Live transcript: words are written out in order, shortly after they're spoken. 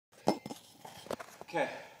Okay,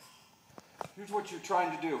 here's what you're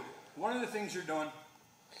trying to do. One of the things you're doing,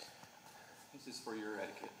 this is for your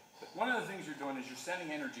etiquette, but one of the things you're doing is you're sending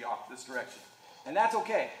energy off this direction. And that's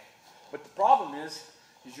okay. But the problem is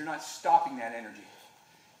you're not stopping that energy.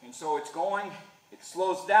 And so it's going, it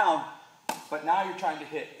slows down, but now you're trying to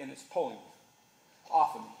hit and it's pulling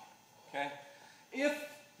off of me. Okay? If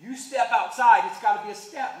you step outside, it's got to be a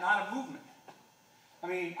step, not a movement. I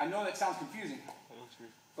mean, I know that sounds confusing,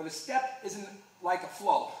 but a step isn't like a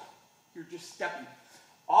flow. You're just stepping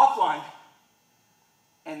offline,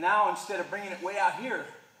 and now instead of bringing it way out here,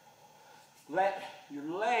 let your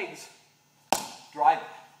legs drive it.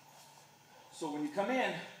 So when you come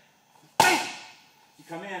in, you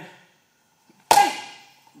come in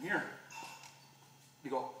from here. You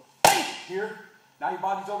go here. Now your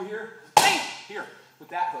body's over here. Here with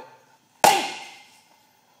that hook.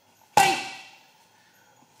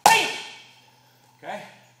 Okay?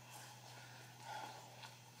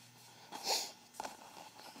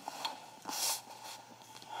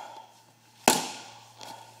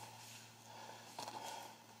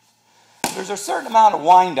 There's a certain amount of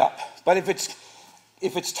wind up, but if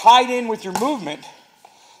it's tied in with your movement,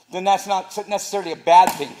 then that's not necessarily a bad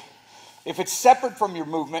thing. If it's separate from your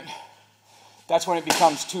movement, that's when it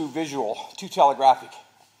becomes too visual, too telegraphic.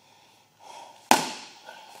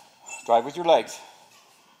 Drive with your legs.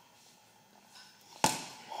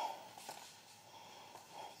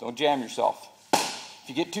 Don't jam yourself. If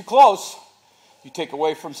you get too close, you take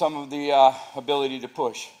away from some of the ability to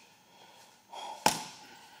push.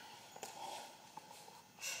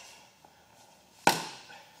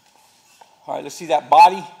 All right, let's see that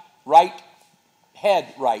body right,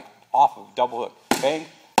 head right, off of double hook. Bang,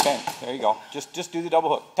 bang. There you go. Just do the double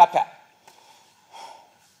hook. Tap, tap.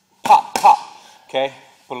 Pop, pop. Okay,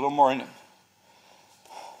 put a little more in it.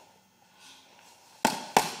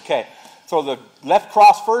 Okay, throw the left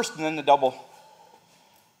cross first and then the double.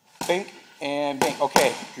 Bink and bink.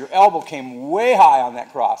 Okay, your elbow came way high on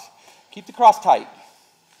that cross. Keep the cross tight.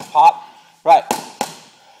 Pop. Right.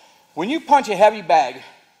 When you punch a heavy bag,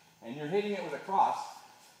 and you're hitting it with a cross,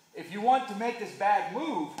 if you want to make this bag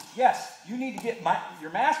move, yes, you need to get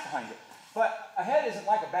your mass behind it. But a head isn't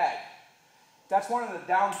like a bag. That's one of the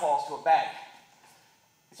downfalls to a bag.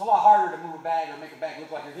 It's a lot harder to move a bag or make a bag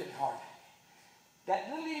look like you're hitting hard.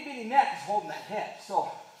 That little itty bitty neck is holding that head.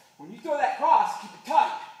 So when you throw that cross, keep it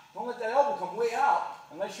tight. Don't let that elbow come way out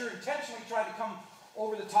unless you're intentionally trying to come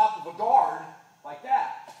over the top of a guard like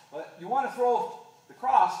that. But you want to throw the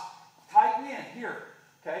cross tighten in here.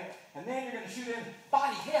 Okay, and then you're going to shoot in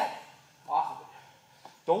body, head off of it.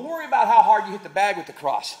 Don't worry about how hard you hit the bag with the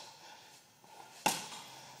cross.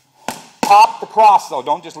 Pop the cross, though.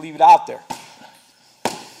 Don't just leave it out there.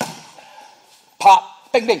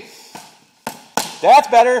 Pop, bing, bing. That's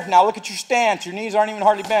better. Now look at your stance. Your knees aren't even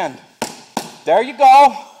hardly bent. There you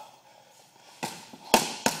go.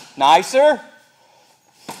 Nicer.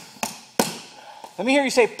 Let me hear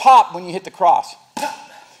you say pop when you hit the cross.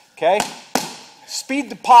 Okay? Speed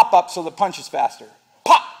the pop up so the punch is faster.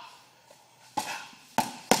 Pop!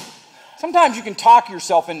 Sometimes you can talk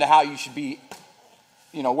yourself into how you should be,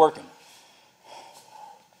 working.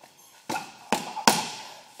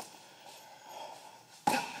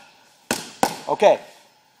 Okay.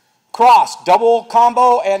 Cross, double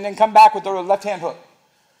combo, and then come back with the left hand hook.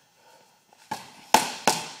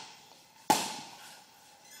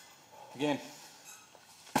 Again.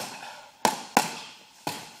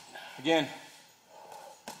 Again.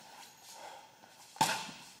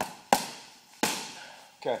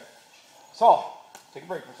 Okay, so take a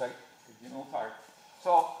break for a second. You're getting a little tired.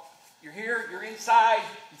 So you're here, you're inside,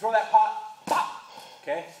 you throw that pop, pop,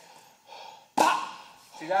 okay? Pop,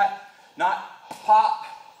 see that? Not pop,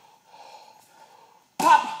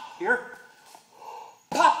 pop, here,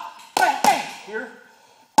 pop, bang, bang, here,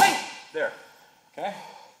 bang, there, okay?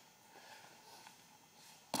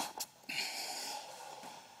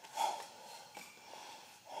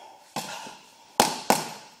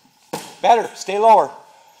 Better, stay lower.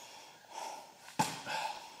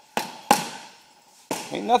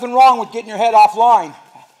 Ain't nothing wrong with getting your head offline.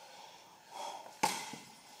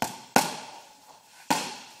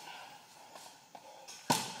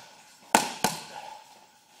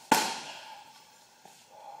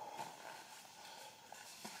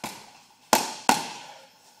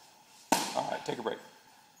 All right, take a break.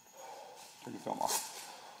 Turn your film off.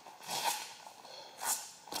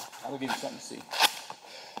 I'll give you something to see.